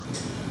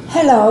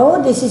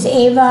Hello, this is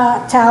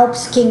Eva Taub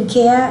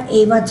Skincare,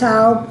 Eva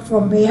Taub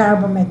from Bay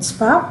Harbor Med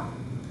Spa.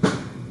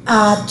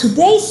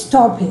 Today's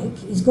topic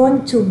is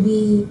going to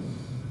be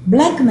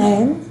black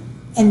men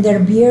and their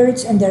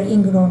beards and their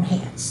ingrown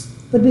hairs.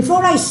 But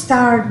before I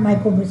start my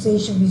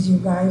conversation with you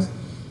guys,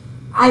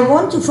 I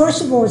want to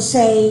first of all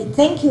say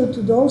thank you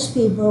to those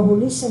people who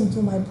listen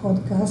to my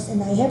podcast,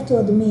 and I have to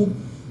admit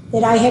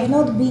that I have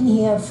not been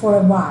here for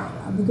a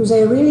while because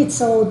I really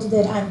thought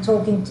that I'm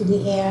talking to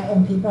the air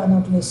and people are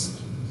not listening.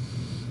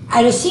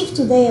 I received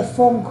today a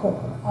phone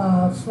call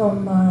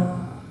from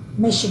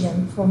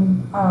Michigan,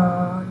 from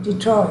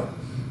Detroit,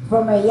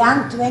 from a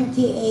young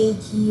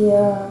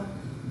 28-year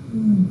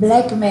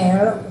black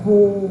male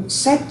who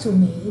said to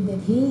me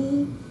that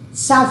he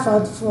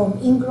suffered from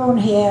ingrown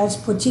hairs,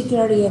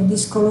 particularly in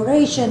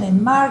discoloration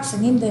and marks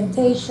and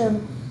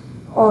indentation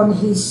on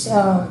his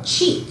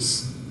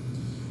cheeks.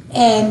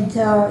 And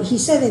he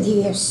said that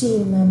he has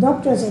seen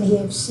doctors and he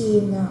has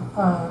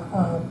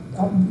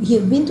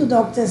been to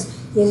doctors,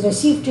 he has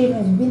received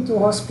treatment, he's been to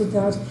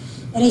hospitals.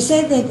 And he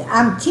said that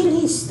until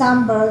he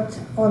stumbled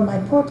on my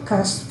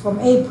podcast from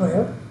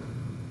April,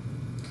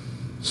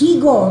 he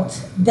got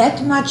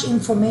that much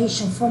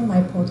information from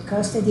my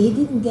podcast that he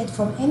didn't get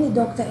from any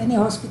doctor, any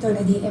hospital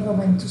that he ever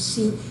went to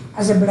see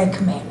as a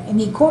black male. And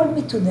he called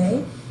me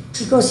today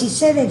because he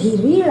said that he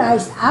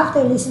realized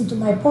after he listened to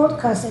my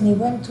podcast and he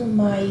went to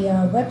my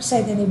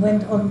website and he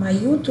went on my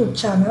YouTube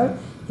channel,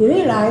 he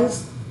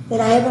realized that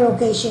I have a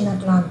location in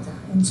Atlanta.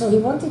 And so he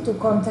wanted to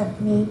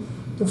contact me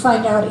to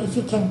find out if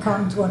he can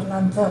come to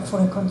Atlanta for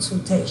a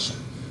consultation.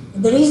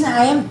 And the reason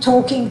I am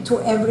talking to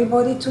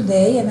everybody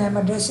today, and I'm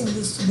addressing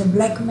this to the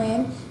black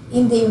men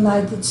in the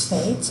United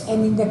States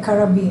and in the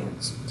Caribbean.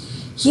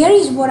 Here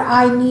is what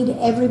I need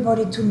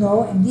everybody to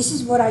know, and this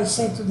is what I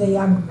said to the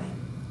young man.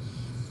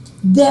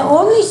 The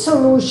only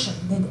solution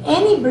that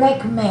any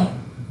black man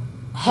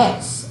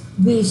has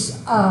with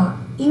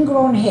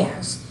ingrown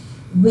hairs,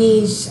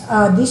 with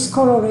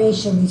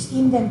discoloration, with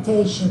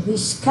indentation, with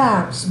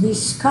scars,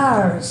 with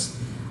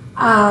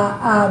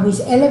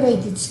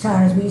elevated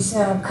scars, with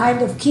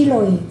kind of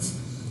keloids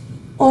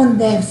on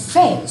the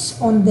face,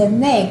 on the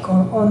neck,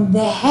 or on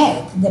the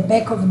head, the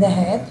back of the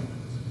head,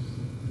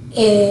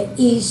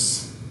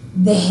 is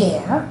the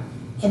hair.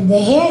 And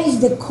the hair is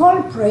the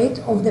culprit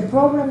of the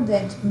problem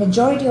that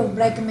majority of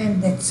black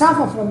men that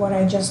suffer from what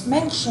I just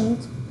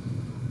mentioned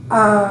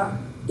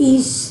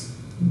is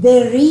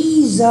the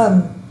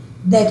reason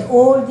that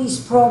all these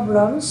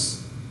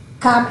problems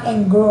come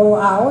and grow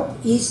out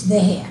is the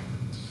hair.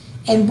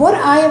 And what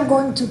I am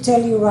going to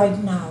tell you right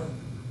now,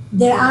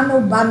 there are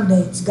no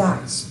band-aids,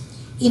 guys.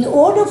 In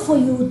order for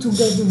you to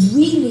get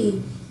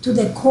really to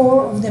the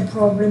core of the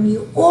problem,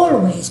 you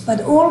always,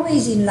 but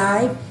always in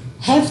life,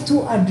 have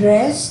to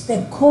address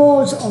the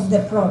cause of the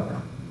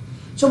problem.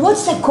 So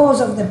what's the cause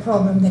of the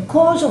problem? The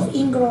cause of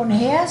ingrown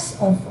hairs,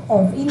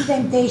 of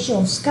indentation,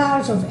 of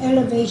scars, of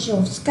elevation,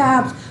 of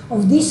scabs,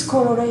 of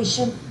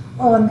discoloration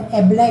on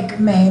a black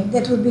man.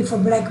 That would be for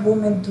black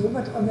women too,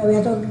 but we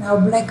are talking now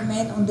black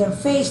men on their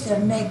face, their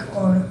neck,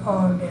 or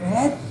their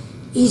head,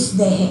 is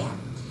the hair.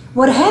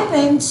 What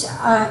happens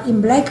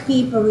in black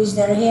people with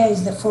their hair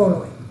is the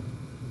following.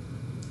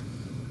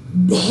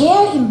 The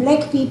hair in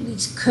black people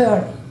is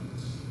curly.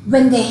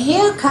 When the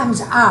hair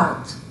comes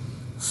out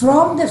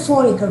from the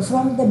follicle,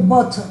 from the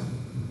bottom,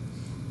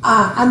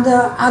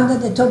 under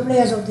the top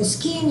layers of the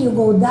skin, you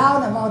go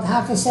down about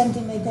 0.5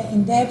 centimeter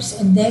in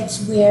depth, and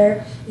that's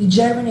where it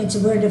germinates,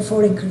 where the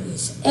follicle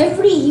is.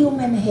 Every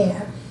human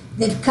hair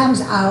that comes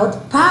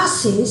out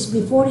passes,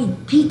 before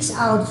it peeks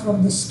out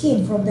from the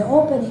skin, from the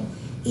opening,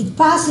 it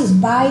passes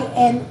by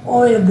an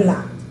oil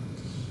gland.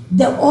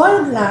 The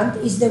oil gland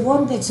is the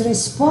one that's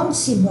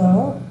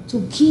responsible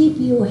to keep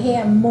your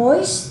hair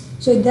moist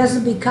so it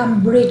doesn't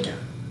become brittle.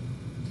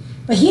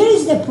 But here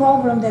is the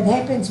problem that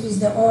happens with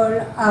the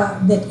oil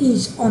that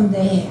is on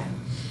the hair.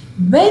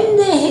 When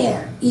the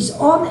hair is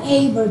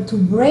unable to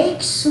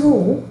break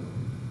through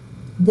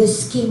the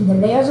skin, the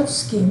layers of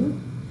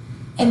skin,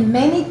 and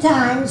many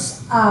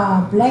times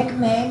black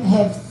men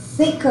have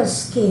thicker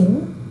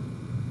skin,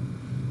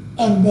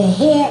 and the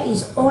hair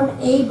is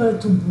unable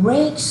to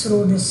break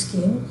through the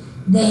skin,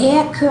 the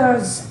hair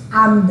curls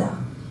under.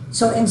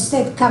 So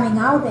instead coming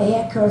out, the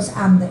hair curls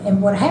under. And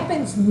what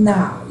happens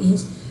now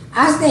is,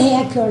 as the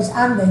hair curls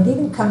under, it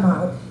didn't come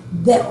out,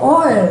 the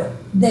oil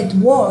that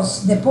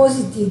was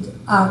deposited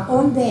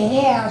on the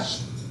hair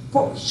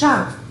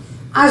shaft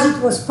as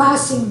it was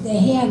passing the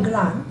hair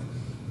gland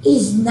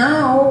is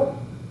now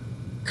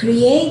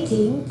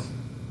creating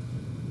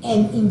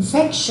an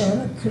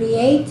infection,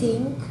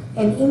 creating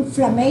an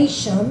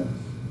inflammation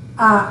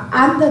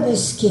under the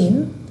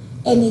skin,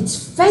 and it's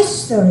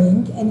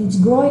festering and it's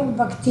growing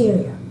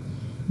bacteria.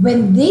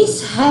 When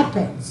this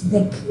happens,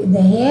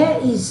 the hair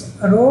is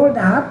rolled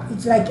up,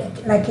 it's like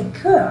a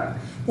curl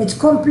that's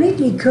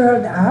completely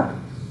curled up.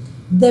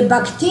 The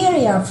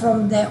bacteria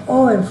from the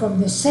oil, from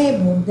the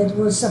sebum that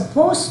was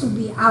supposed to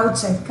be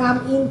outside,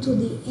 come into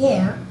the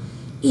air,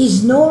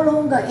 is no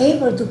longer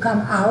able to come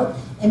out,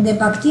 and the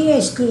bacteria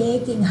is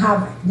creating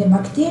havoc. The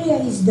bacteria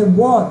is the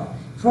one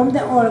from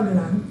the oil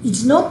gland.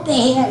 It's not the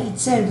hair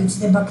itself, it's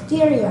the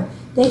bacteria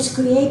that's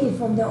created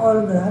from the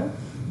oil gland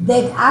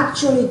that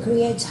actually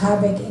creates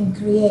havoc and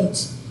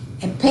creates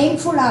a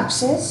painful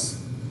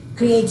abscess,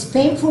 creates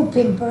painful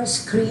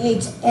pimples,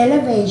 creates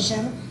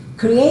elevation,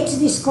 creates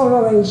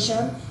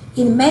discoloration.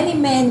 In many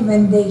men,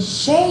 when they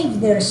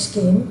shave their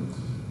skin,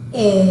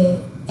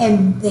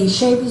 and they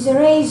shave with a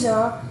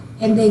razor,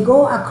 and they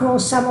go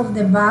across some of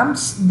the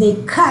bumps, they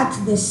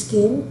cut the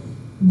skin,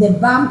 the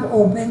bump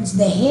opens,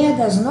 the hair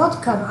does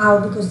not come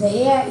out because the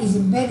hair is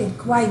embedded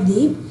quite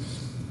deep,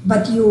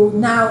 but you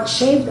now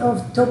shaved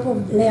off top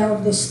of layer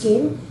of the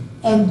skin,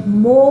 and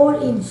more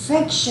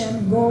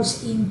infection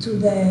goes into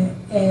the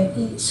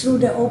through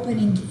the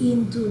opening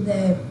into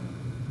the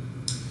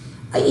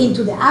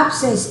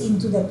abscess,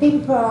 into the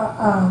pimple,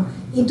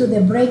 into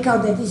the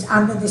breakout that is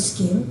under the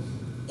skin,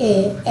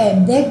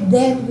 and that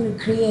then will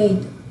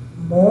create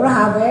more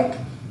havoc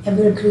and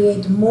will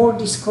create more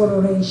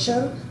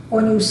discoloration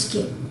on your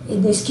skin.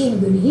 The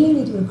skin will heal,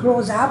 it will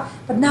close up,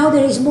 but now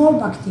there is more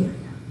bacteria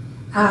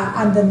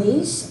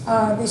underneath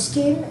the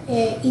skin,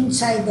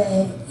 inside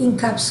the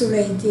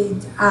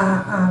encapsulated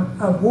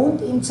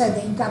wound, inside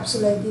the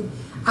encapsulated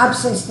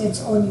abscess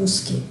that's on your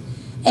skin.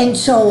 And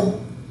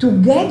so to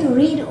get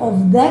rid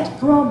of that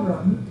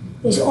problem,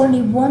 there's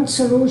only one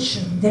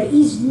solution. There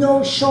is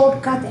no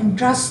shortcut, and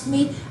trust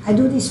me, I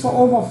do this for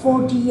over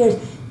 40 years.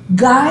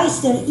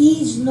 Guys, there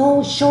is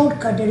no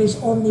shortcut. There is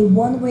only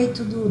one way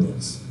to do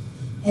this,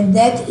 and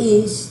that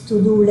is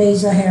to do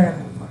laser hair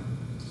removal.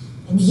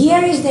 And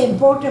here is the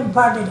important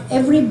part that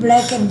every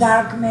black and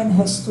dark man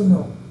has to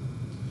know.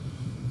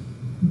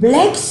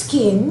 Black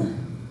skin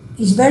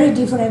is very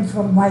different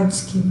from white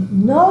skin,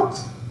 not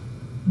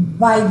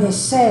by the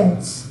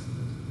sense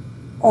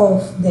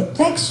of the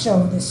texture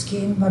of the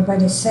skin, but by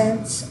the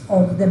sense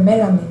of the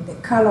melanin, the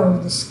color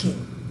of the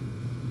skin.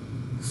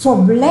 For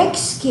black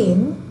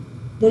skin,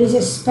 there is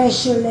a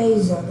special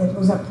laser that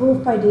was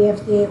approved by the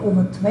FDA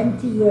over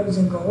 20 years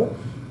ago.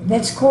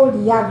 That's called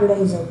YAG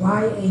laser,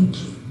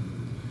 Y-A-G.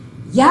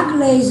 YAG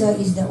laser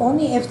is the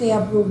only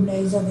FDA-approved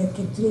laser that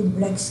can treat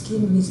black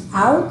skin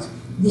without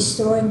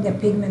destroying the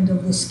pigment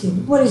of the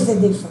skin. What is the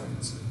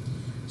difference?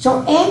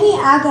 So any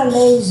other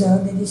laser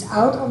that is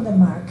out on the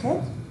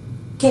market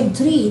can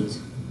treat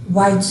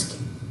white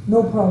skin,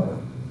 no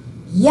problem.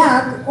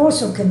 YAG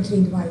also can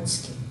treat white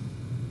skin.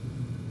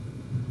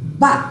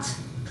 But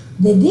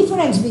the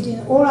difference between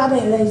all other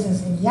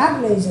lasers and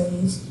YAG laser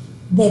is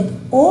that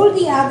all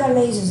the other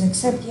lasers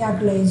except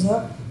YAG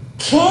laser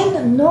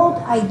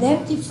cannot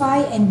identify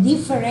and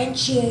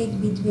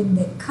differentiate between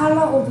the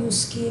color of your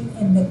skin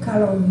and the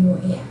color of your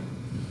hair.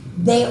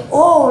 They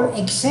all,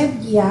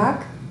 except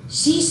YAG,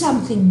 see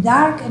something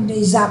dark and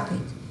they zap it.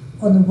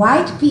 On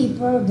white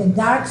people, the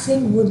dark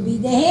thing would be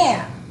the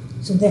hair.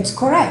 So that's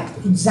correct.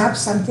 It zaps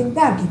something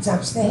dark, it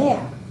zaps the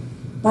hair.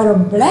 But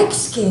on black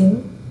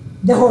skin,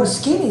 the whole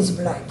skin is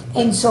black.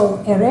 And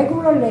so a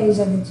regular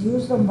laser that's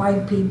used on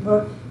white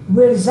people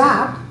will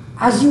zap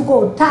as you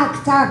go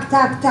tack, tack,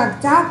 tack,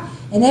 tack, tack,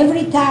 and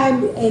every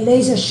time a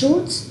laser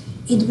shoots,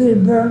 it will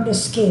burn the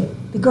skin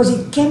because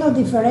it cannot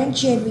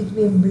differentiate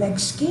between black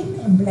skin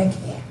and black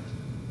hair.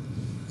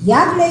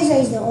 YAG laser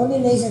is the only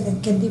laser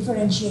that can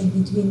differentiate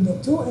between the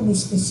two, and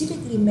is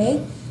specifically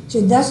made so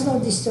it does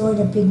not destroy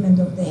the pigment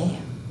of the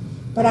hair.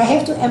 But I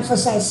have to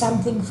emphasize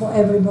something for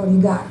everybody,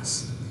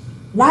 guys.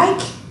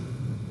 Like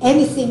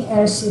anything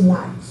else in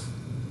life,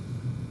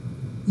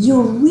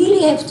 you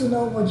really have to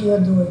know what you are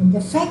doing.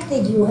 The fact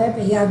that you have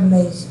a YAG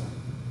laser,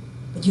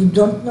 but you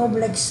don't know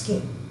black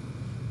skin,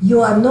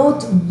 you are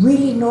not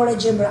really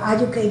knowledgeable,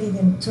 educated,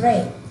 and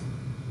trained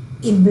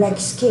in black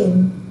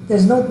skin,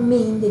 does not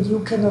mean that you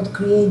cannot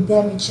create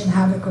damage and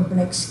havoc on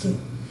black skin.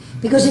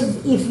 Because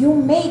if you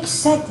make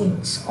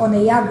settings on a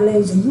YAG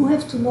laser, you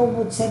have to know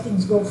what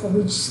settings go for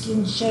which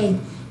skin shade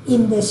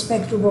in the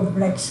spectrum of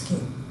black skin.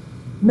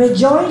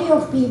 Majority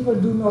of people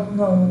do not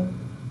know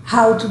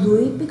how to do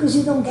it because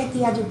you don't get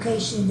the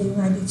education in the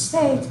United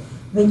States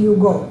when you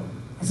go.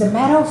 As a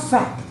matter of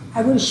fact,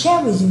 I will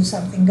share with you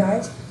something,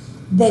 guys,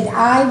 that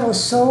I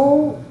was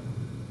so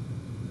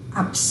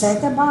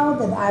upset about,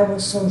 that I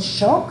was so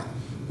shocked,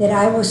 that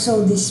I was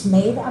so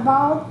dismayed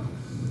about.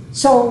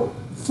 So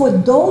for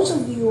those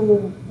of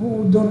you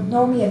who don't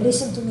know me and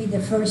listen to me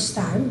the first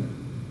time,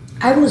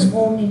 I was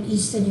born in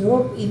Eastern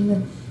Europe,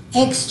 in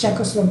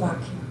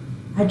ex-Czechoslovakia.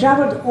 I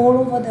traveled all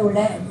over the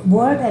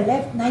world. I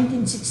left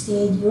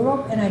 1968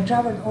 Europe, and I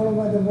traveled all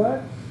over the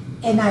world,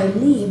 and I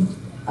lived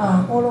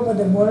all over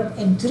the world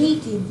and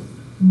treated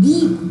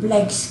deep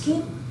black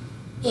skin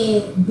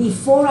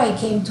before I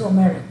came to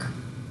America.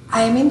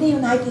 I am in the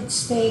United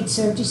States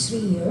 33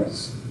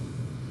 years,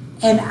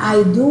 and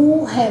I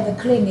do have a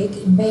clinic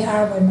in Bay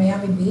Harbor and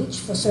Miami Beach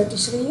for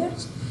 33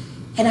 years,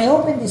 and I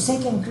opened the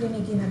second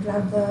clinic in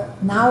Atlanta.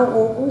 Now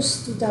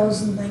August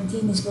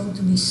 2019 is going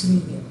to be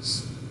 3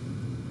 years.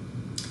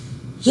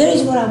 Here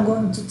is what I'm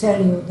going to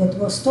tell you that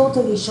was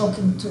totally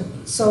shocking to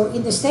me. So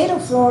in the state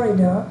of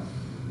Florida,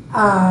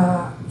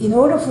 in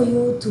order for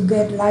you to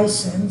get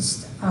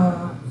licensed,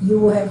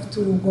 you have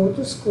to go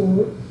to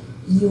school,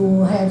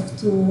 you have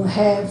to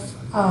have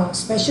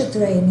special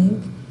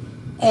training,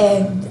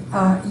 and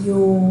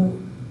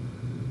you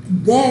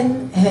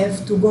then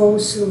have to go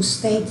through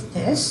state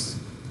tests,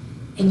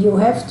 and you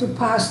have to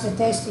pass the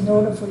test in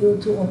order for you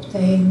to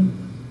obtain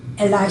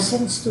a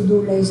license to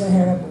do laser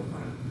hair removal.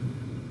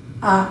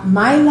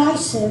 My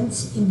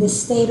license in the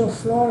state of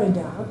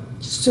Florida,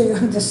 just so you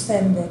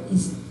understand that,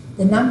 is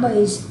the number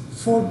is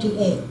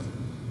 48.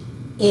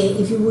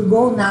 If you would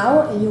go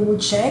now and you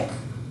would check,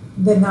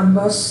 the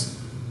numbers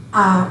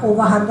are over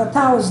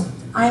 100,000.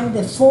 I'm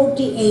the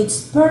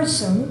 48th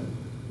person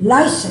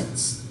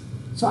licensed.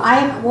 So I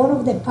am one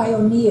of the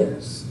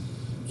pioneers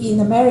in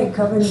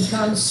America when it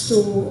comes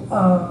to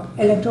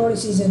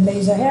electrolysis and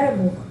laser hair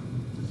removal.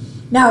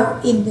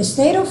 Now, in the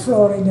state of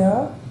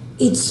Florida,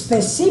 it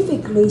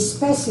specifically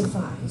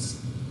specifies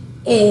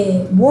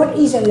what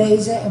is a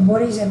laser and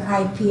what is an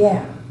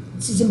IPL.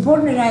 It's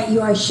important that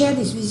I share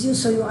this with you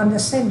so you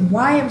understand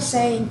why I'm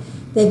saying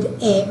that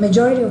a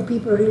majority of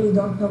people really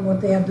don't know what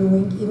they are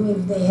doing, even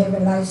if they have a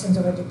license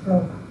or a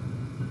diploma.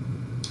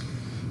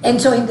 And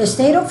so in the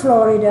state of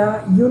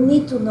Florida, you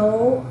need to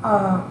know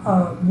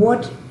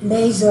what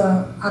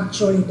laser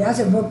actually does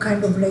and what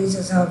kind of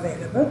lasers are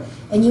available.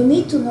 And you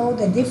need to know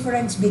the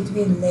difference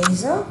between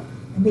laser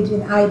and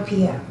between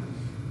IPL.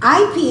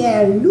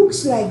 IPL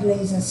looks like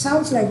laser,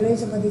 sounds like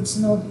laser, but it's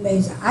not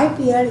laser.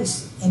 IPL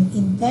is an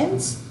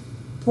intense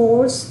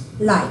pulse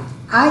light.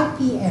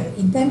 IPL,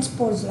 intense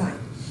pulse light.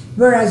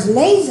 Whereas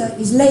laser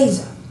is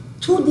laser,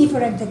 two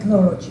different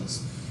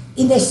technologies.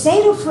 In the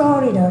state of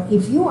Florida,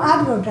 if you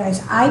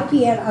advertise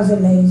IPL as a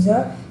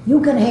laser,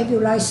 you can have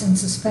your license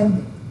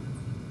suspended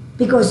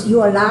because you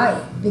are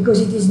lying,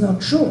 because it is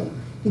not true,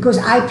 because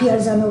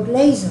IPLs are not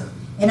laser,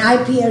 and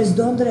IPLs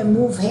don't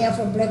remove hair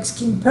from black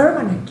skin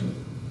permanently.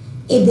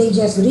 If they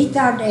just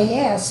retard the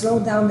hair, slow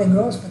down the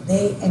growth,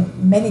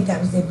 and many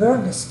times they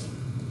burn the skin.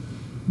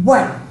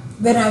 Well,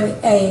 when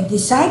I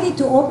decided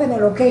to open a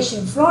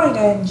location in Florida,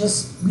 and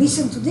just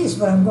listen to this,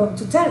 what I'm going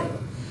to tell you.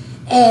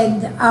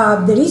 And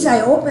the reason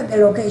I opened a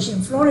location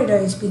in Florida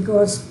is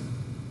because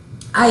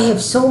I have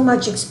so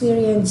much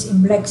experience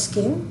in black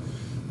skin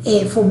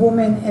for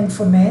women and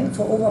for men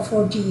for over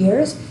 40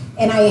 years.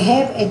 And I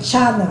have a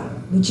channel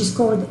which is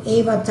called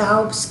Eva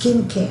Taub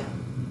Skincare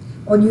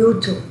on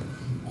YouTube.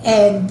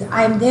 And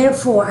I'm there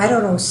for, I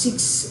don't know,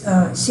 six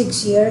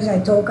years. I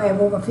have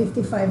over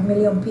 55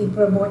 million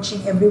people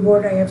watching every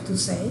word I have to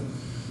say.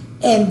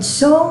 And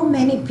so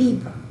many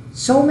people,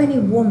 so many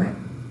women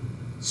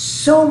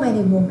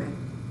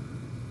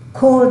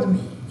called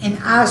me and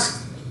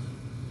asked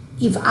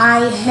me if I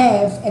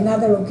have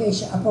another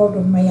location apart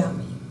of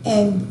Miami.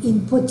 And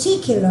in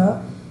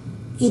particular,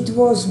 it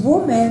was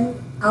women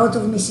out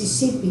of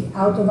Mississippi,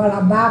 out of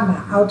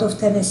Alabama, out of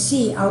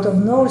Tennessee, out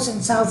of North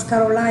and South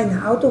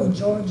Carolina, out of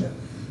Georgia,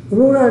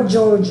 rural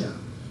Georgia.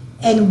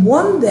 And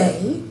one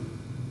day,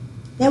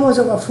 that was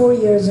over 4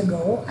 years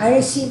ago, I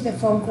received a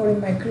phone call in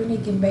my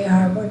clinic in Bay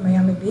Harbor, in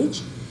Miami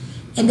Beach,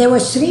 and there were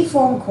 3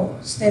 phone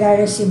calls that I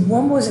received.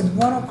 One was at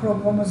 1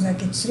 o'clock, one was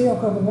like at 3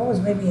 o'clock, and one was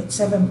maybe at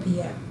 7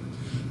 p.m.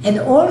 And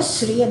all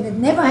 3, and it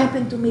never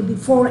happened to me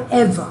before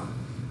ever,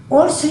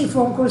 all 3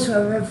 phone calls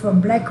were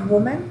from black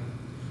women.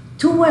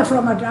 2 were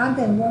from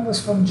Atlanta and 1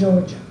 was from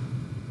Georgia.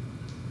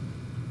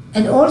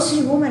 And all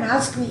 3 women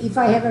asked me if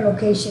I have a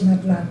location in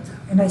Atlanta.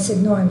 And I said,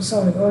 no, I'm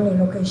sorry, only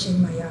a location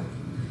in Miami.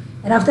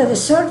 And after the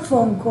 3rd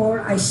phone call,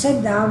 I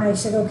sat down and I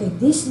said, okay,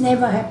 this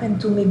never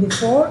happened to me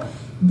before.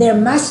 There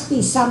must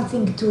be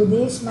something to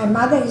this. My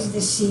mother is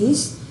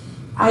deceased.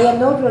 I am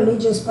not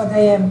religious, but I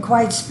am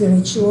quite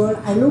spiritual.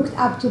 I looked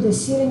up to the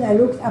ceiling, I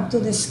looked up to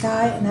the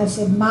sky, and I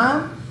said,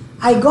 Mom,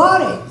 I got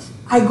it.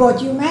 I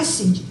got your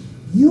message.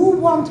 You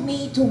want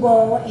me to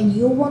go and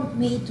you want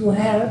me to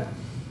help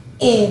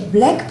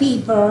black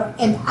people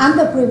and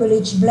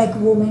underprivileged black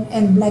women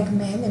and black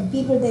men and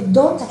people that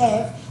don't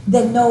have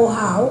the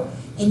know-how,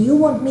 and you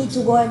want me to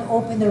go and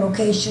open a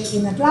location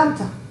in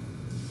Atlanta.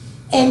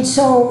 And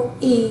so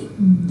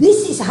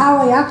this is how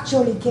I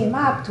actually came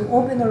up to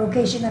open a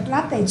location in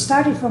Atlanta. It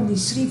started from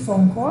these 3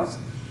 phone calls.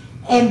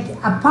 And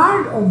a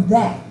part of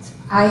that,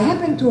 I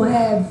happen to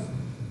have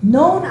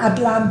known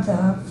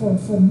Atlanta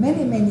for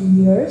many, many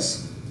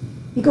years,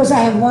 because I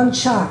have 1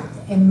 child,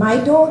 and my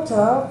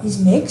daughter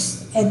is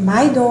mixed, and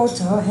my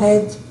daughter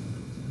had,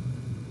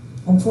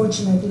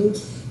 unfortunately,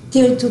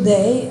 till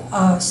today,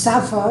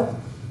 suffered,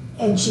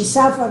 and she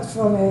suffered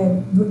from,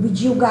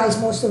 which you guys,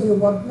 most of you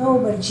won't know,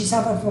 but she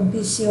suffered from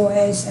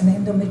PCOS and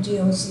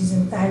endometriosis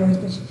and thyroid,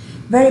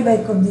 very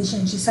bad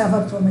condition. She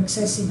suffered from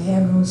excessive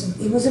hair growth.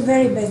 It was a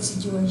very bad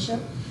situation.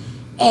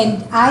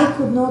 And I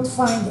could not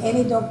find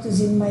any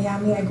doctors in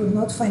Miami. I could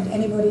not find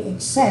anybody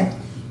except,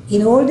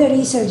 in all the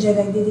research that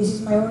I did, this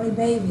is my only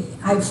baby.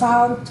 I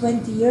found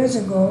 18 years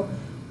ago,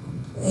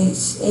 a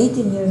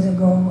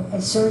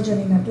surgeon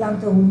in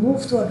Atlanta who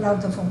moved to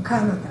Atlanta from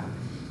Canada.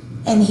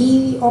 And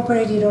he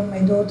operated on my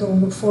daughter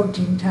over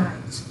 14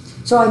 times.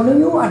 So I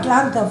knew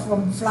Atlanta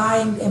from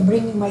flying and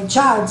bringing my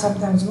child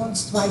sometimes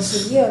once, twice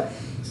a year.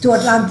 to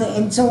Atlanta.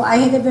 And so I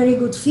had a very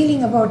good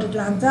feeling about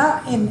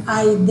Atlanta, and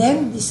I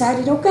then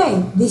decided,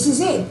 okay, this is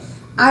it.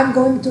 I'm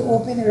going to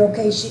open a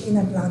location in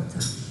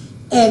Atlanta.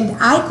 And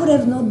I could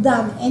have not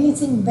done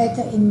anything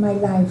better in my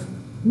life,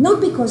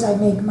 not because I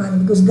make money,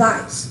 because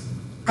guys,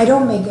 I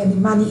don't make any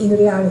money in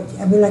reality.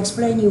 I will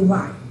explain you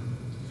why.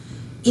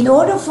 In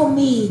order for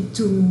me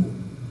to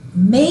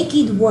make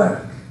it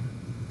work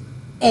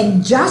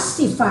and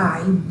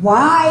justify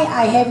why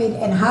I have it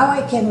and how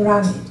I can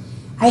run it,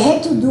 I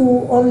had to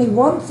do only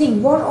one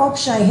thing, one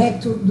option. I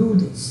had to do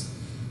this.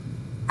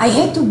 I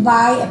had to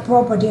buy a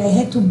property, I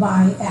had to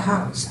buy a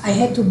house, I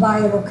had to buy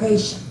a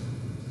location.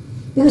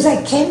 Because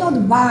I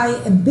cannot buy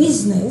a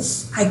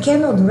business, I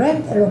cannot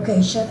rent a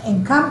location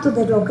and come to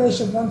the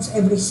location once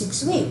every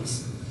 6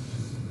 weeks.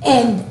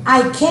 And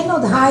I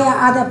cannot hire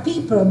other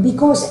people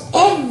because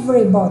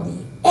everybody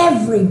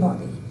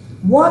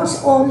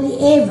wants only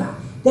Eva.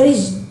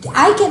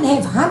 I can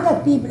have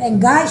 100 people,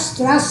 and guys,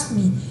 trust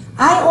me,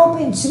 I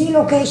opened 3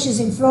 locations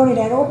in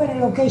Florida. I opened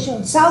a location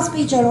in South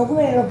Beach, I opened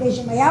a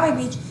location in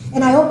Miami Beach,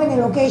 and I opened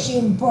a location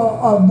in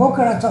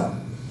Boca Raton.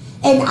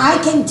 And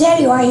I can tell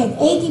you, I had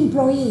 8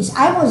 employees.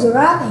 I was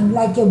running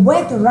like a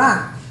wet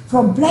rag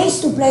from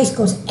place to place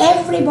because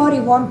everybody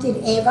wanted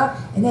Eva.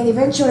 And then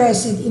eventually I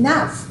said,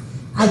 enough.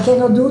 I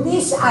cannot do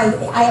this.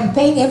 I am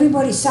paying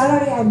everybody's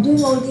salary. I'm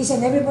doing all this,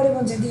 and everybody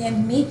wants at the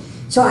end me.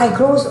 So I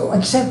closed,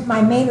 except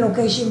my main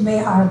location in Bay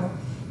Harbor.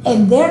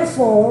 And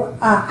therefore,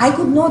 I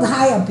could not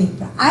hire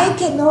people. I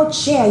cannot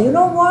share. You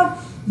know what?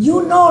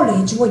 Your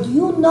knowledge, what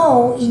you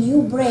know in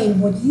your brain,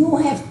 what you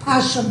have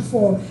passion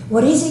for,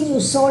 what is in your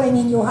soul and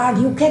in your heart,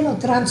 you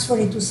cannot transfer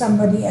it to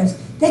somebody else.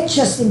 That's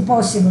just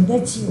impossible.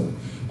 That's you.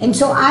 And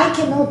so I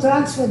cannot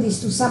transfer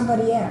this to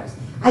somebody else.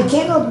 I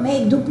cannot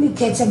make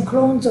duplicates and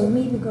clones of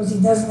me because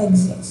it doesn't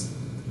exist.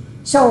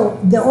 So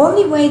the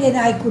only way that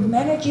I could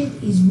manage it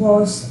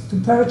was to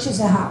purchase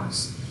a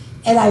house.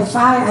 And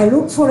I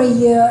looked for a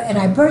year, and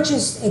I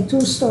purchased a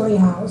 2-story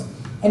house,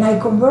 and I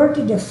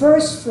converted the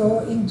first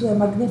floor into a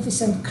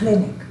magnificent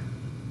clinic.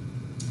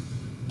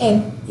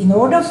 And in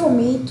order for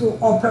me to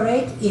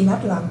operate in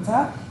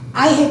Atlanta,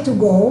 I had to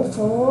go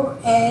for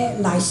a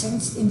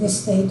license in the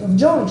state of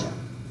Georgia.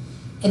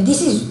 And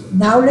this is,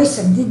 now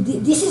listen,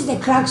 this is the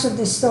crux of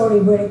the story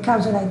where it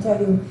comes when I tell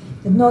you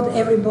that not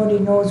everybody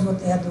knows what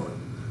they are doing.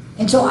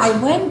 And so I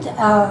went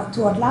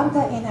to Atlanta,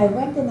 and I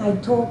went and I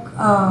took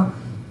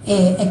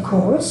a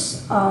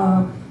course,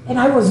 and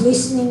I was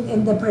listening,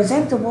 and the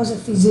presenter was a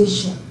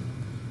physician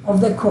of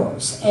the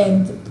course.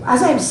 And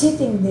as I'm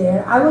sitting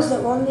there, I was the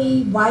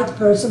only white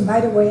person. By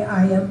the way,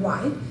 I am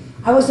white.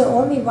 I was the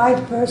only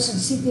white person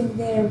sitting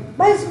there,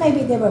 but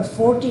maybe there were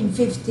 14,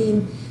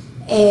 15,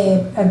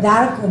 a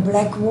dark or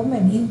black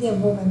woman,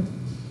 Indian woman.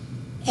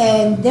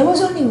 And there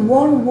was only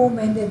one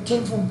woman that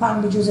came from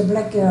Palm Beach, was a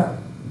black girl.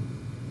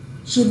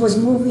 She was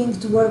moving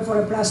to work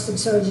for a plastic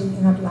surgeon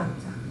in Atlanta.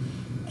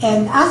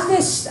 And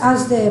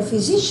as the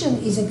physician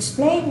is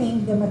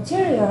explaining the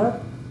material,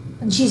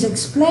 and she's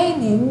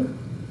explaining,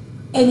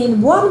 and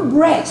in one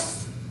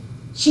breath,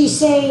 she's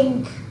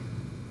saying,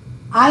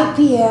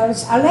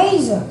 IPLs are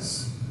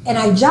lasers. And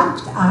I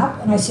jumped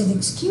up and I said,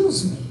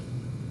 excuse me.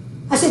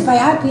 I said,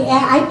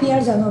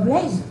 IPLs are not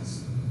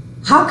lasers.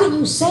 How can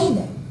you say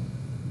that?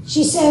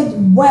 She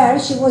said, well,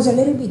 she was a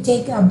little bit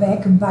taken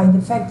aback by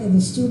the fact that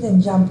the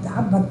student jumped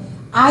up, but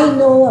I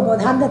know about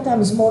 100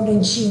 times more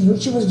than she knew.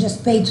 She was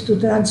just paid to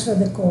transfer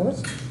the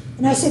course.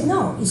 And I said,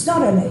 no, it's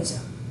not a laser.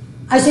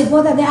 I said,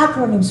 what are the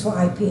acronyms for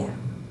IPL?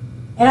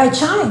 And I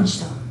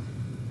challenged her.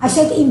 I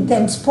said,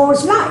 intense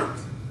pulse light.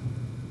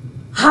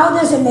 How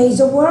does a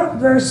laser work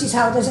versus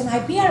how does an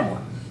IPL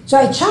work? So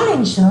I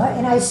challenged her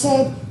and I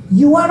said,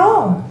 you are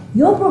wrong.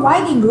 You're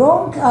providing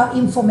wrong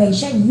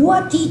information. You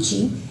are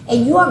teaching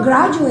and you are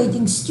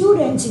graduating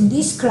students in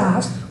this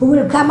class who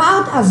will come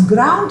out as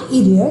ground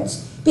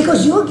idiots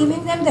because you're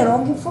giving them the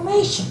wrong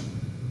information.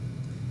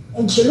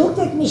 And she looked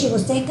at me, she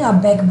was taken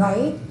aback by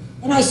it,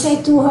 and I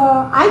said to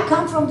her, I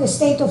come from the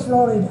state of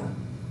Florida.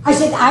 I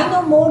said, I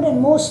know more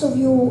than most of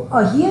you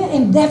are here,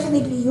 and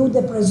definitely you,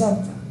 the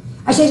presenter.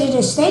 I said, in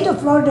the state of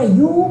Florida,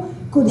 you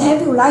could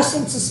have your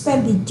license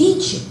suspended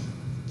teaching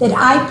that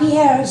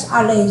IPLs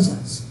are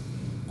lasers.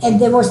 And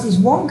there was this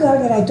one girl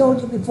that I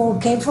told you before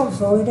came from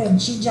Florida,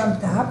 and she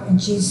jumped up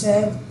and she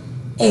said,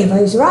 Eva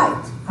is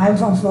right. I'm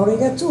from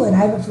Florida too, and I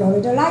have a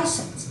Florida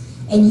license.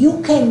 And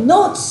you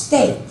cannot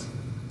state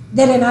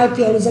that an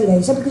IPL is a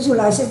laser because your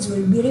license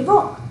will be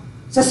revoked,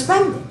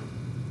 suspended.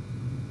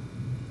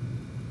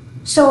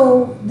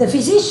 So the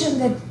physician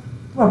that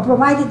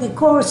provided the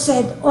course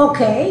said,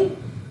 okay,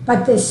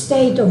 but the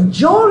state of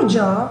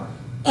Georgia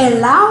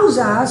allows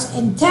us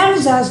and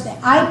tells us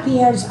that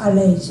IPLs are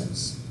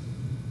lasers.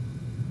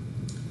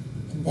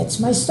 And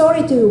that's my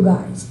story to you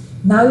guys.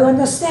 Now you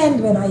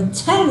understand when I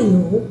tell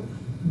you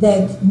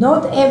that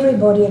not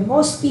everybody and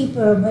most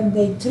people, when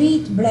they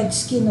treat black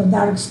skin or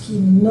dark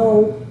skin,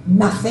 know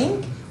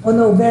nothing or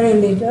know very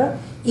little.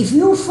 If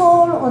you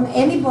fall on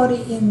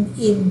anybody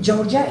in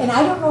Georgia, and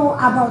I don't know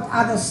about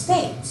other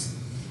states,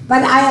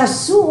 But I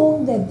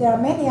assume that there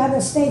are many other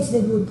states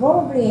that would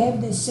probably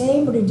have the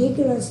same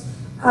ridiculous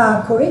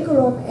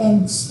curriculum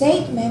and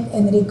statement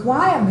and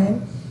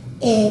requirement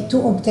to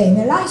obtain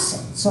a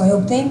license. So I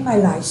obtained my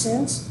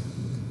license.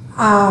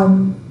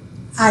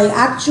 I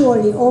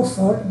actually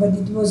offered, but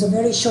it was a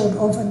very short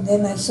offer, and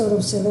then I sort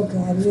of said, okay,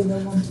 I really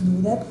don't want to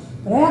do that.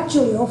 But I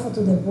actually offered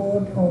to the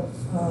board of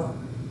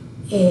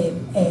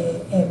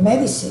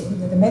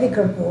medicine, the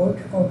medical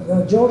board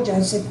of Georgia.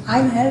 I said,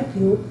 I'll help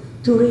you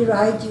to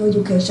rewrite your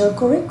educational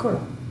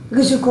curriculum,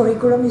 because your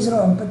curriculum is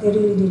wrong, but they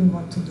really didn't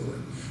want to do it.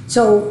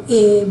 So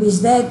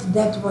with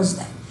that was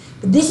that.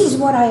 But this is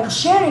what I am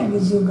sharing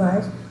with you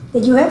guys,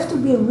 that you have to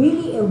be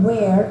really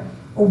aware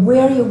of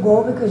where you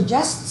go, because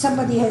just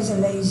somebody has a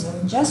laser,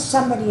 just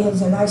somebody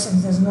has a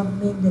license does not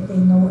mean that they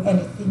know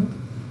anything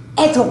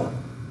at all.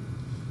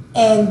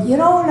 And you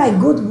know, like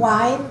good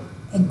wine,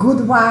 a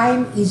good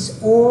wine is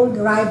old,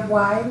 ripe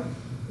wine.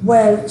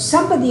 Well,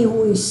 somebody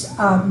who is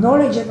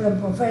knowledgeable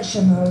and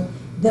professional,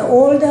 the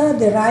older,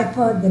 the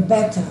riper, the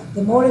better.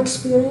 The more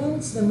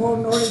experience, the more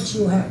knowledge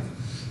you have.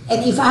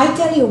 And if I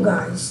tell you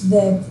guys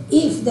that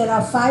if there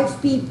are 5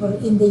 people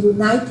in the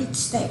United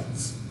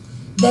States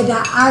that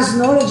are as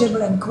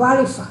knowledgeable and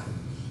qualified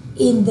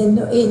in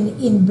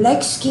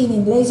black skin,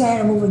 in laser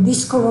hair removal,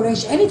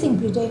 discoloration, anything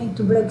pertaining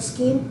to black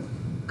skin,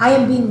 I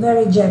am being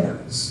very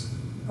generous,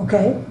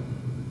 okay?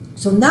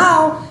 So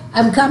now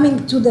I'm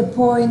coming to the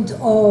point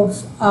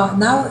of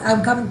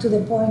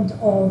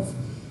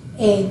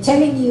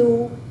telling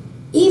you,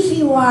 if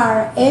you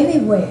are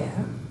anywhere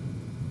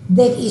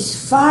that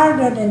is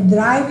farther than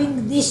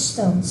driving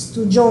distance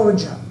to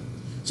Georgia.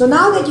 So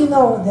now that you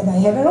know that I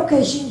have a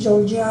location in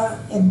Georgia,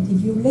 and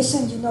if you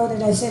listen, you know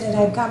that I said that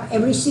I come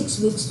every 6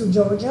 weeks to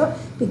Georgia,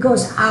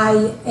 because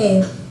I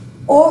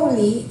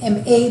only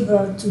am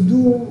able to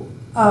do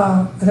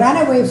run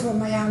away from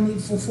Miami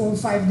for 4 or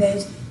 5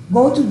 days,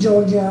 go to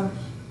Georgia,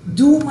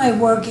 do my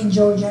work in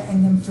Georgia,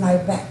 and then fly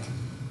back.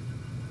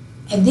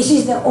 And this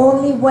is the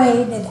only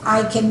way that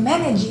I can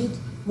manage it,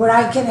 where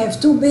I can have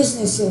 2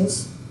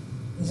 businesses.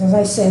 As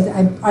I said,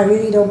 I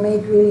really don't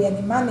make really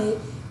any money.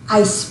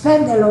 I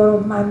spend a lot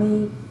of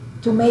money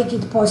to make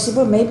it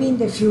possible, maybe in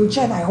the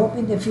future, and I hope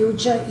in the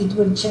future it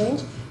will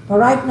change. But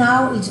right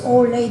now, it's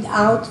all laid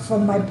out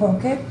from my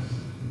pocket.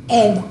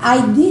 And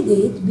I did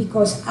it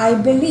because I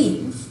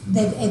believe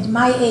that at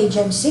my age,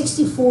 I'm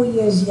 64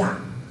 years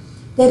young,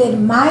 that at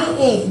my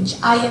age,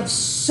 I have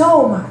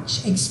so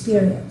much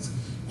experience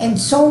and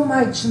so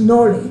much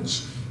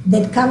knowledge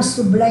that comes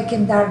to black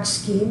and dark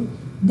skin,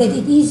 that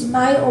it is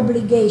my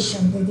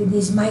obligation, that it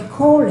is my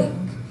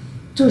calling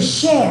to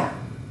share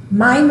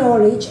my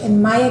knowledge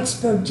and my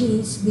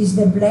expertise with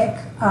the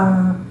black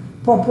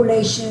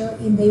population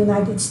in the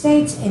United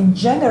States, and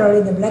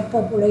generally the black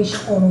population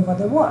all over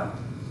the world.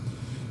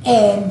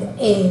 And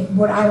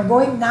what I'm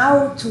going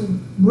now to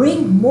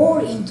bring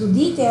more into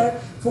detail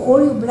for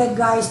all you black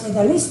guys that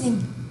are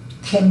listening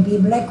can be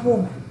black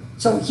women.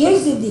 So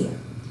here's the deal.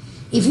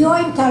 If you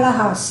are in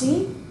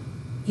Tallahassee,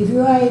 if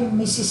you are in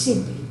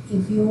Mississippi,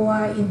 if you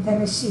are in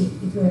Tennessee,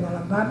 if you're in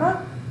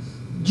Alabama,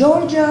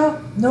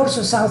 Georgia, North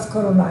or South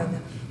Carolina,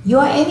 you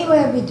are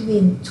anywhere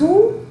between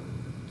 2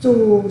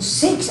 to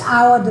 6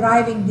 hour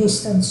driving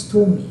distance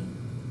to me.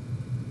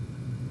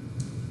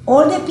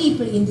 All the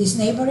people in these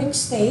neighboring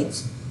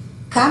states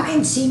come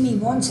and see me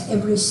once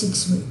every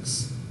 6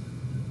 weeks.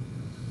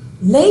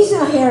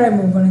 Laser hair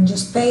removal, and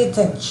just pay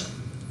attention,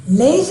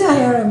 laser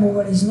hair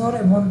removal is not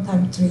a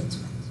one-time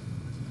treatment.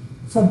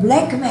 For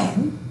black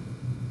men,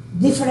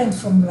 different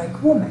from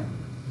black women.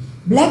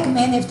 Black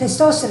men have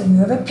testosterone, you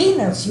have a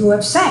penis, you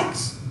have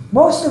sex.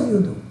 Most of you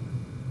do.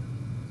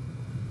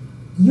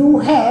 You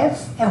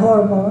have a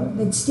hormone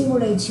that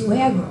stimulates your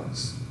hair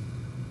growth.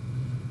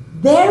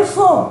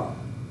 Therefore,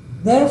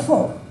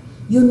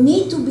 you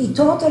need to be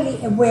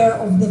totally aware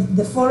of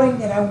the following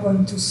that I'm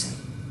going to say.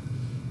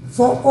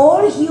 For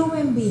all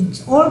human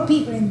beings, all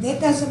people, and that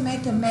doesn't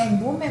matter man,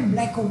 woman,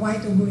 black or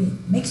white or green,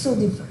 makes no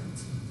difference.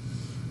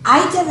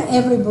 I tell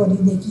everybody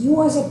that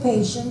you as a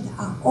patient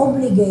are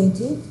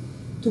obligated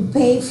to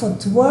pay for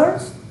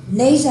 12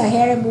 laser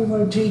hair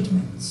removal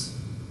treatments.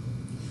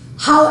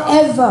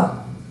 However,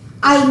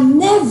 I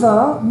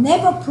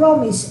never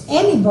promise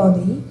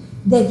anybody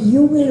that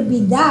you will be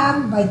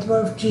done by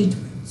 12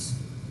 treatments.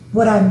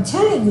 What I'm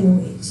telling you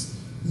is,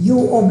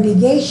 your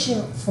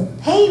obligation for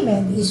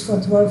payment is for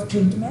 12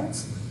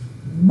 treatments.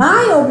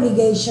 My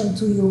obligation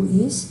to you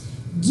is,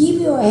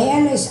 give you a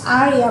hairless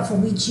area for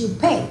which you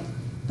paid.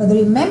 But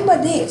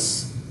remember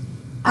this,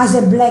 as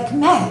a black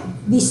man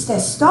with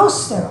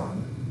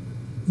testosterone,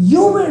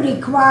 you will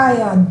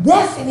require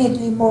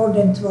definitely more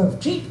than 12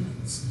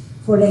 treatments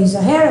for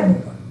laser hair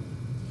removal.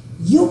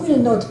 You will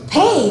not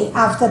pay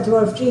after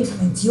 12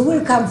 treatments, you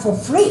will come for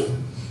free.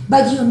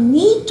 But you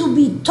need to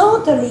be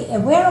totally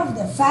aware of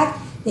the fact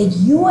that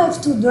you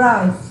have to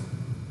drive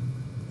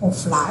or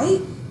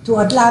fly to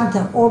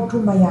Atlanta or to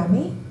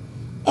Miami.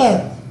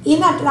 And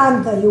in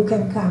Atlanta, you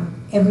can come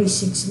every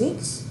 6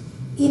 weeks.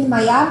 In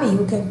Miami,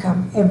 you can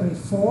come every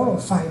 4 or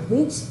 5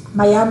 weeks.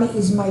 Miami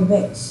is my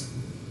base.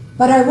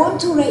 But I want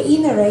to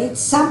reiterate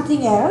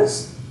something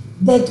else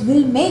that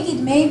will make it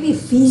maybe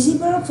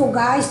feasible for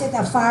guys that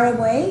are far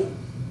away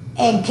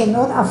and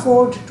cannot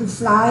afford to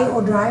fly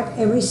or drive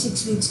every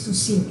 6 weeks to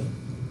see me.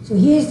 So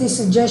here's the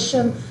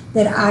suggestion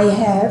that I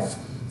have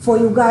for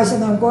you guys,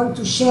 and I'm going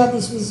to share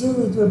this with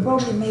you. It will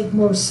probably make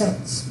more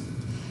sense.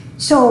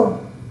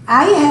 So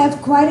I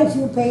have quite a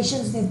few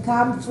patients that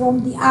come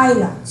from the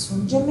islands,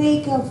 from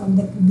Jamaica, from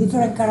the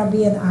different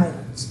Caribbean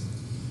islands.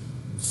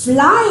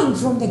 Flying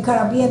from the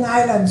Caribbean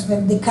islands,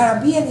 when the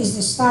Caribbean is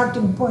the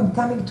starting point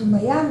coming to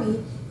Miami,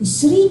 is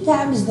 3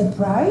 times the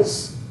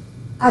price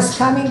as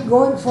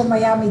going from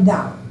Miami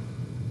down.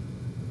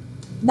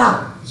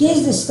 Now,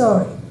 here's the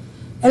story.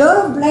 A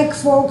lot of black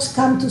folks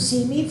come to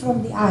see me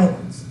from the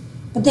islands,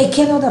 but they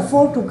cannot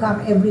afford to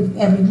come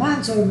every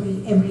month or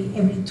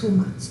every 2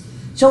 months.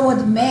 So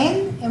what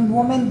men and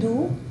women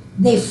do,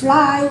 they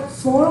fly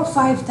 4 or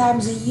 5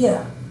 times a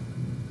year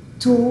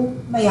to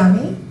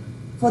Miami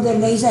for their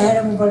laser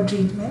hair removal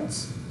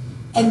treatments,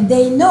 and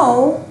they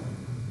know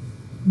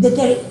that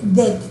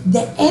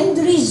the end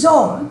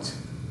result,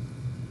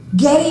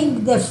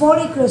 getting the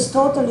follicles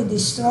totally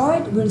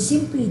destroyed, will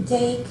simply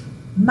take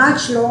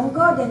much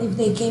longer than if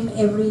they came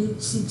every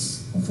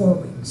 6 or 4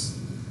 weeks.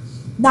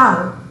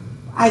 Now,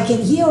 I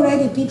can hear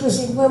already people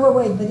saying,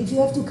 wait, but if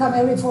you have to come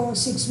every 4 or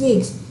 6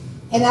 weeks,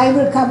 and I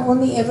will come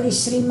only every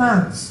 3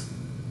 months,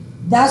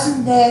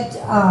 doesn't that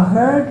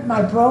hurt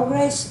my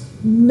progress?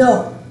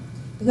 No.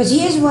 Because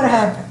here's what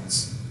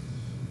happens.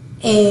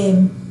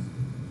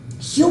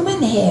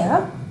 Human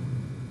hair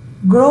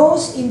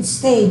grows in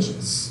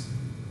stages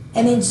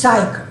and in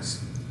cycles.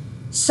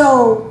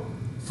 So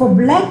for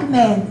black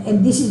men,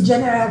 and this is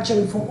general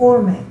actually for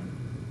all men,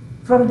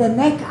 from the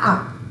neck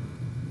up,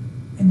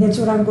 and that's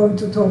what I'm going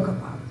to talk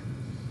about,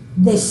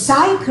 the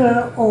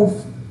cycle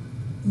of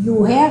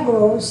your hair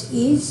growth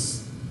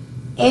is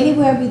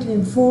anywhere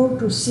between 4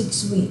 to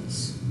 6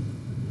 weeks.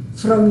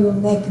 From your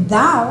neck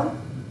down,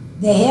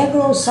 the hair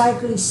growth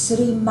cycle is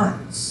 3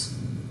 months.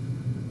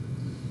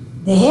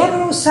 The hair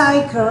growth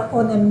cycle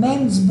on a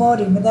man's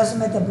body, but doesn't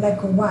matter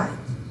black or white,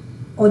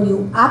 on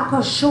your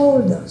upper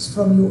shoulders,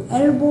 from your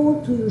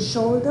elbow to your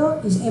shoulder,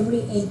 is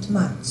every 8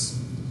 months.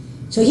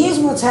 So here's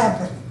what's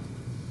happening.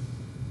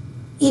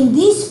 In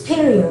this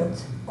period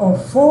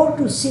of 4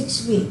 to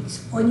 6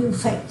 weeks on your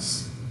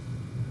face,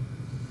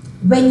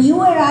 when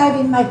you arrive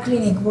in my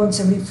clinic once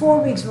every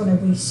 4 weeks, one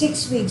every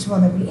 6 weeks,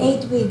 one every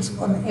 8 weeks,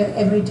 one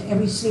every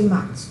 3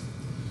 months,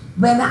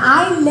 when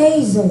I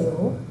laser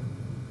you,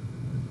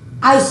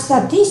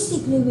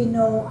 we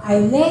know I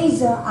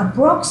laser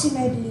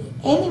approximately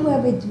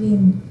anywhere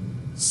between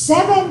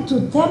 7 to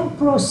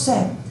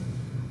 10%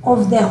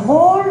 of the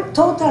whole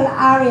total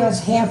area's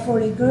hair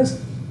follicles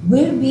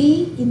will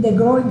be in the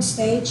growing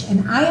stage,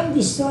 and I am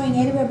destroying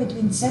anywhere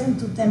between 7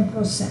 to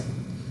 10%.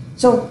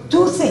 So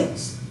 2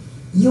 things.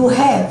 You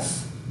have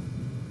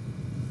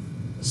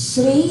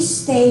 3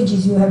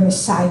 stages. You have a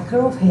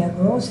cycle of hair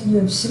growth, and you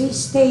have 3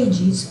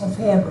 stages of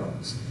hair growth.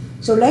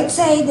 So let's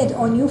say that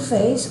on your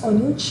face,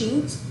 on your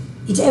cheeks,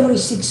 it's every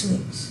 6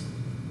 weeks.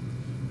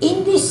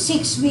 In this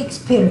 6 weeks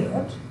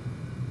period,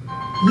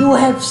 you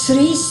have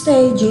 3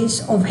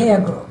 stages of hair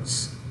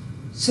growth.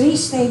 3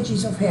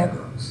 stages of hair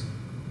growth.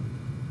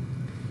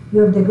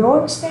 You have the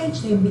growing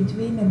stage, the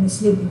in-between, and the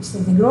sleeping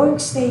stage. The growing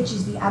stage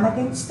is the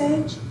anagen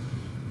stage.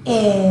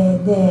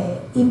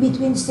 The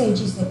in-between stage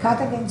is the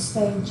catagen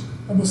stage,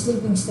 and the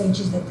sleeping stage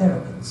is the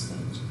pterogen stage.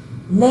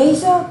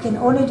 Laser can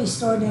only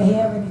destroy the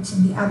hair when it's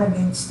in the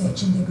anagen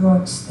stage, in the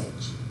growing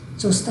stage.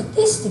 So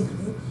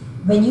statistically,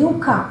 when you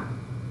come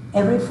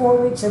every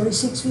 4 weeks, every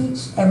 6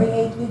 weeks, every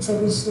 8 weeks,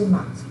 every 3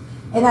 months,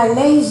 and I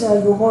laser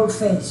your whole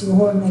face, your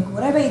whole neck,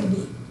 whatever it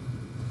be,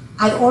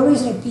 I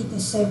always repeat the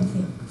same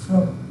thing.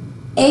 From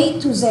A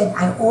to Z,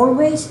 I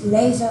always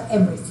laser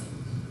everything.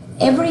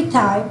 And every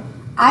time,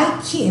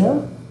 I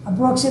kill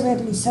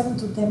approximately 7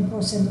 to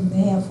 10% of the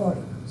hair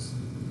follicles.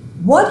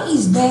 What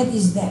is dead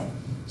is dead.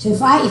 So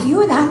if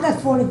you had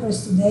 100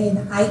 follicles today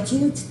and I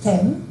killed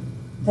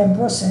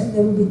 10%,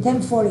 there will be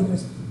 10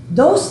 follicles.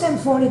 Those 10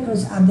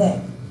 follicles are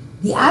dead.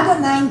 The other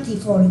 90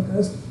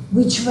 follicles,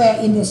 which were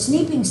in the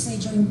sleeping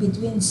stage or in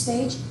between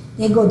stage,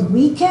 they got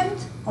weakened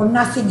or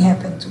nothing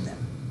happened to them.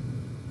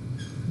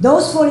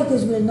 Those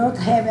follicles will not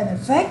have an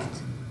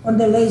effect on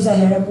the laser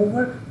hair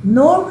removal,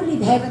 nor will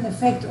it have an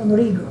effect on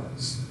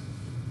regrowth.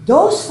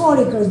 Those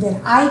follicles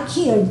that I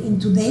killed in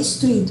today's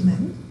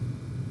treatment,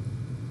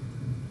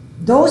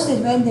 those that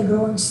were in the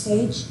growing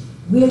stage,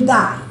 will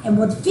die. And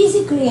what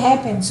physically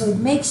happens, so it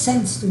makes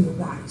sense to you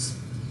guys.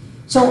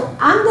 So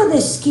under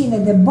the skin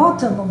at the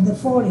bottom of the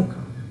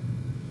follicle,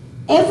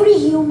 every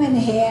human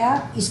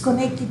hair is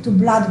connected to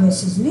blood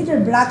vessels, little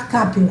blood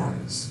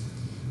capillaries.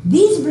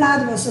 These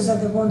blood vessels are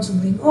the ones who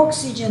bring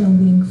oxygen, who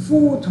bring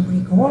food, who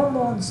bring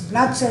hormones,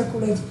 blood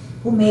circulates,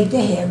 who make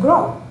the hair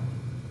grow.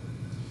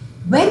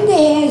 When the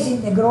hair is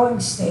in the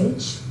growing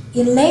stage,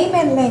 in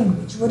layman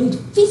language, what it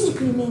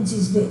physically means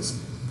is this.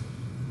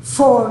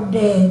 For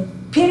the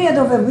period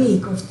of a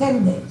week, of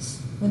 10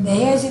 days, when the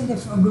hair is in the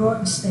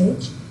growing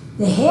stage,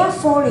 The hair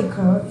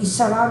follicle is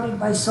surrounded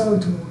by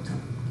salt water.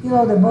 You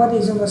know, the body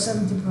is over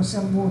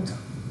 70% water.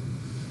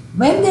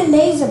 When the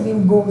laser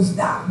beam goes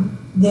down,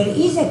 there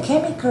is a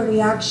chemical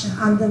reaction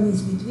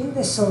underneath between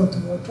the salt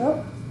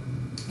water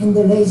and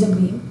the laser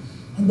beam,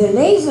 and the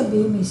laser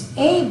beam is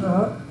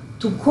able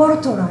to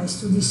cauterize,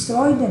 to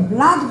destroy the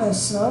blood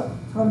vessel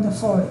from the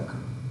follicle.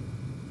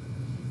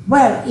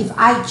 Well, if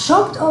I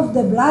chopped off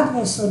the blood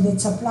vessel that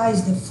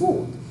supplies the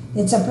food,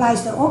 that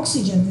supplies the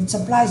oxygen, that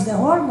supplies the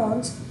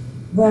hormones,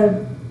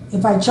 well,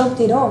 if I chopped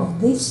it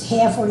off, this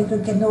hair follicle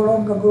can no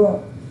longer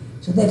grow.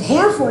 So that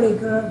hair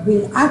follicle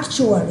will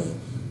actually,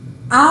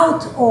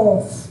 out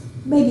of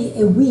maybe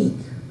a week,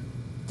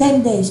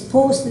 10 days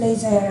post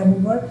laser hair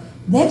removal,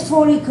 that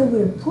follicle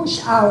will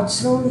push out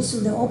slowly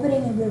through the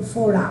opening and will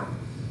fall out.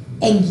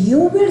 And you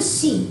will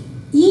see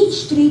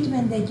each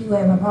treatment that you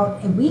have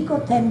about a week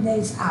or 10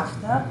 days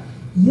after,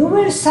 you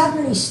will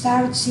suddenly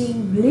start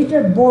seeing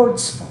little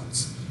bald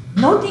spots,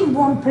 not in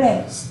one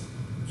place.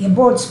 A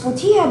bald spot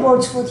here,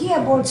 bald spot here,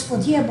 bald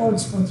spot here, bald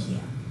spot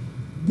here.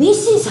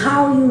 This is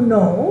how you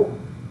know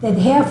that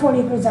hair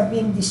follicles are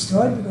being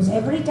destroyed, because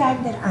every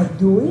time that I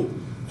do it,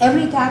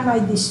 every time I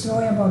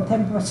destroy about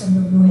 10%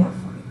 of new hair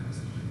follicles.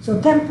 So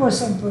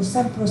 10% plus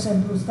 10% plus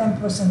 10%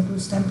 plus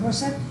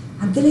 10%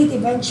 until it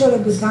eventually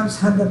becomes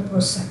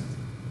 100%.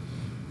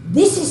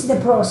 This is the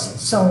process.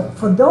 So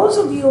for those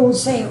of you who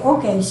say,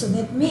 okay, so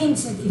that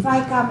means that if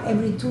I come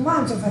every 2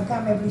 months, if I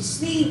come every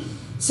three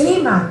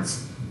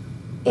months,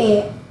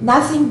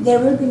 nothing, there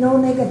will be no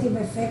negative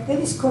effect. That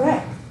is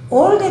correct.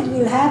 All that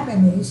will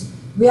happen is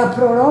we are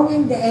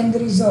prolonging the end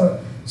result.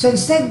 So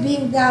instead of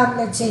being done,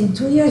 let's say in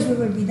 2 years, we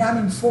will be done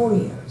in 4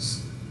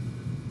 years.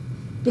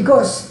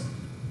 Because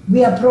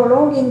we are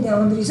prolonging the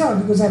end result,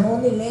 because I'm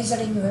only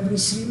lasering you every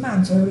 3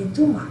 months or every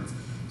 2 months.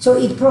 So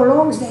it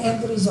prolongs the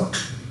end result.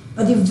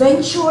 But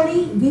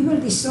eventually, we will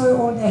destroy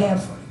all the hair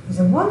follicles.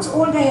 And once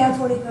all the hair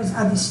follicles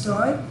are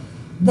destroyed,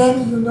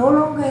 then you no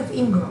longer have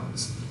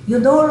ingrowns. You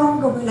no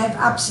longer will have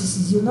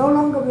abscesses. You no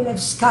longer will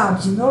have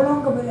scalps. You no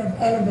longer will have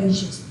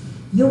elevations.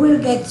 You will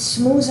get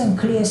smooth and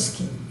clear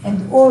skin.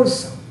 And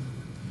also,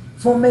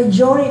 for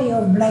majority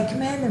of black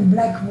men and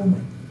black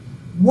women,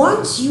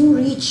 once you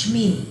reach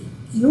me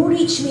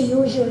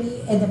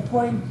usually at a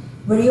point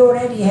where you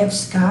already have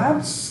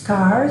scars,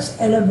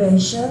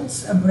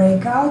 elevations,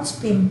 breakouts,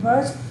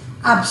 pimples,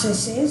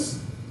 abscesses,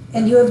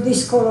 and you have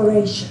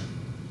discoloration.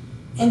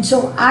 And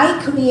so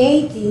I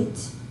created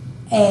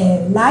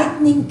a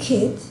lightening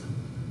kit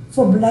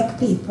for black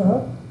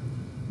people,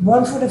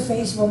 one for the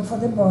face, one for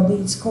the body.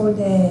 It's called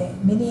the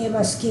Mini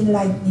Eva Skin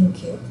Lightening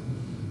Kit.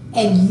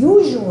 And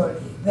usually,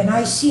 when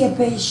I see a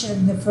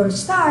patient the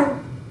first time,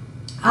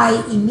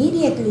 I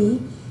immediately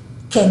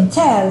can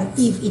tell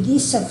if it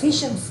is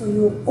sufficient for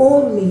you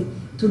only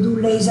to do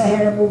laser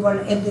hair removal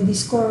and the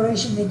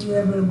discoloration that you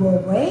have will go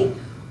away,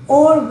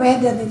 or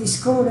whether the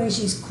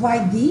discoloration is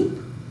quite deep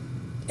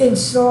and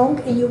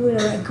strong and you will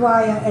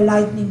require a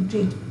lightening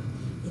treatment.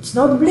 It's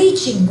not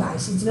bleaching,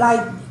 guys, it's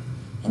lightening.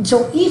 And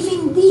so if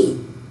indeed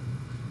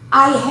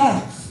I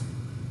have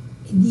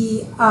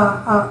the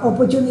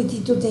opportunity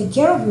to take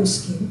care of your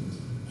skin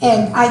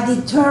and I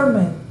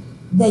determine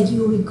that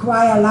you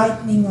require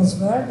lightening as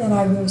well, then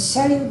I will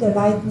sell you the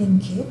lightening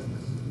kit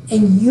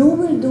and you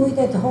will do it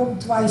at home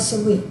twice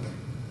a week.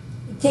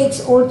 It takes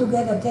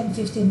altogether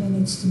 10-15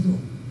 minutes to do.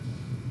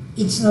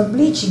 It's not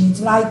bleaching,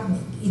 it's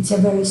lightening. It's a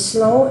very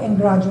slow and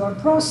gradual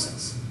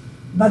process.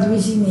 But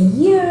within a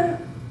year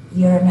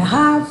and a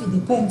half, it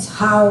depends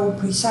how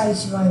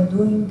precise you are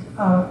doing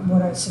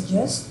what I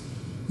suggest,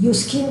 your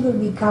skin will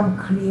become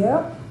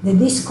clear, the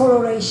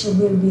discoloration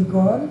will be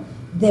gone,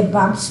 the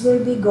bumps will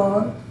be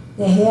gone,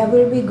 the hair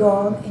will be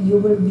gone, and you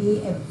will be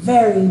a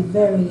very,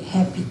 very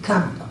happy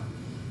camper.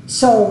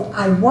 So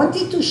I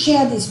wanted to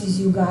share this with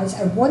you guys.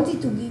 I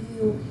wanted to give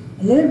you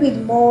a little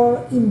bit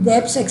more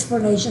in-depth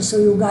explanation so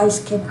you guys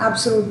can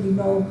absolutely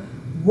know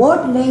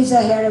what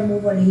laser hair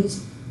removal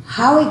is,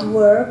 how it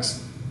works,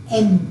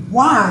 and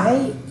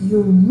why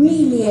you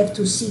really have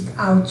to seek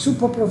out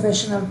super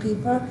professional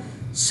people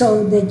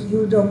so that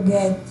you don't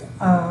get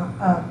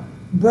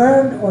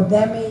burned or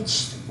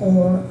damaged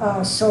or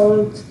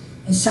sold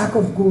a sack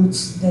of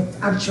goods that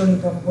actually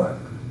don't work.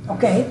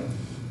 Okay?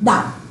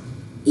 Now,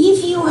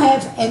 if you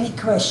have any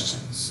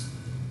questions,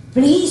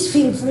 please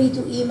feel free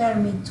to email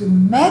me to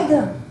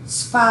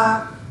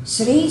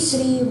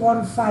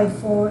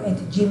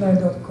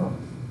medspa33154@gmail.com.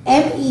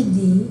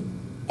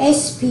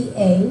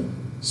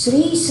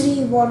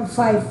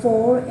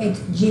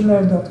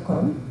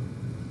 medspa33154@gmail.com.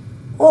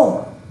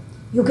 Or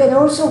you can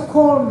also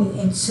call me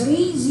at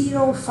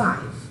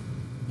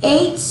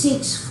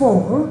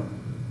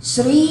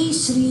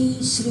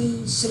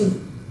 305-864-3333.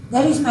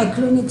 That is my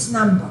clinic's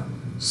number,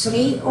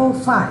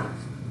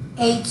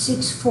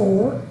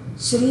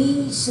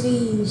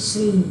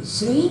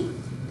 305-864-3333.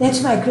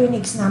 That's my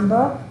clinic's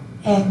number,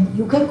 and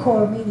you can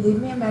call me, leave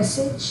me a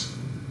message,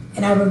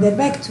 and I will get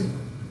back to you.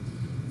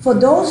 For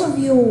those of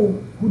you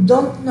who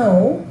don't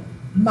know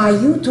my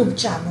YouTube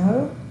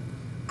channel,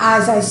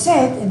 As I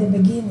said at the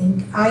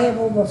beginning, I have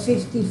over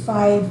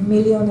 55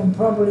 million, and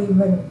probably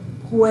when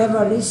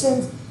whoever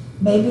listens,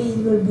 maybe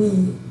it will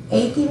be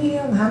 80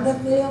 million,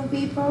 100 million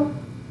people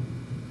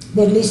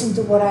that listen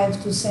to what I have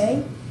to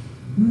say.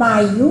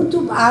 My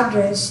YouTube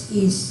address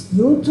is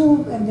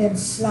YouTube and then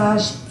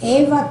 /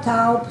 Eva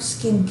Taub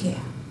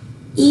Skincare.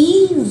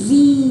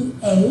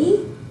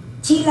 EVA,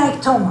 T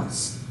like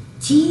Thomas,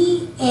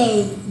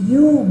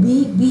 TAUB,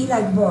 B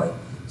like boy.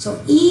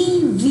 So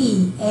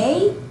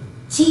EVA,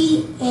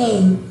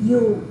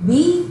 TAUB,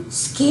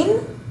 Skin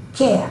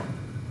Care.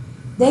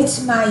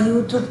 That's my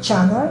YouTube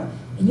channel.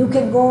 You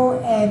can go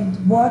and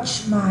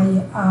watch my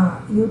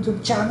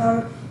YouTube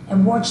channel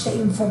and watch the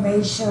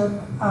information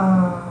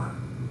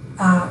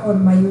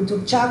on my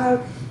YouTube channel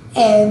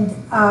and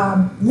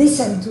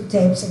listen to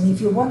tapes. And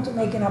if you want to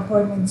make an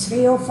appointment,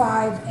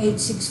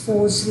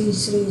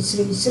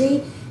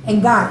 305-864-3333.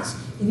 And guys,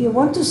 if you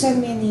want to send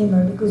me an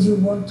email because you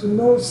want to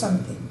know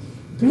something,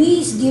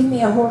 please give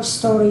me a whole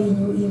story in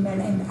your email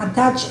and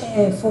attach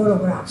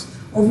photographs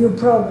of your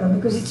problem,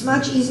 because it's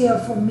much easier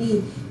for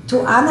me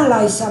to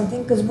analyze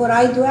something, because what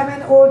I do, I'm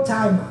an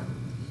old-timer.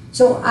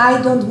 So I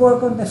don't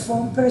work on the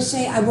phone per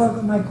se, I work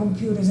on my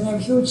computers and I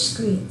have huge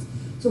screens.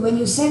 So when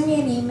you send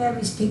me an email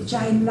with picture,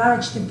 I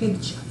enlarge the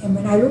picture. And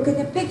when I look at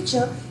the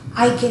picture,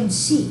 I can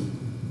see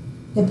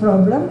the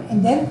problem,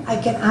 and then I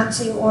can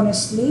answer you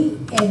honestly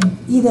and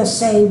either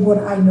say what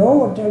I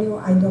know or tell you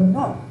I don't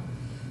know.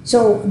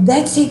 So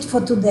that's it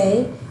for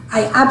today.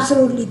 I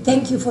absolutely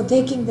thank you for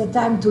taking the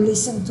time to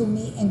listen to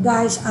me. And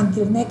guys,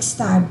 until next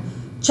time,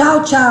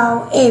 ciao,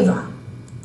 ciao, Eva.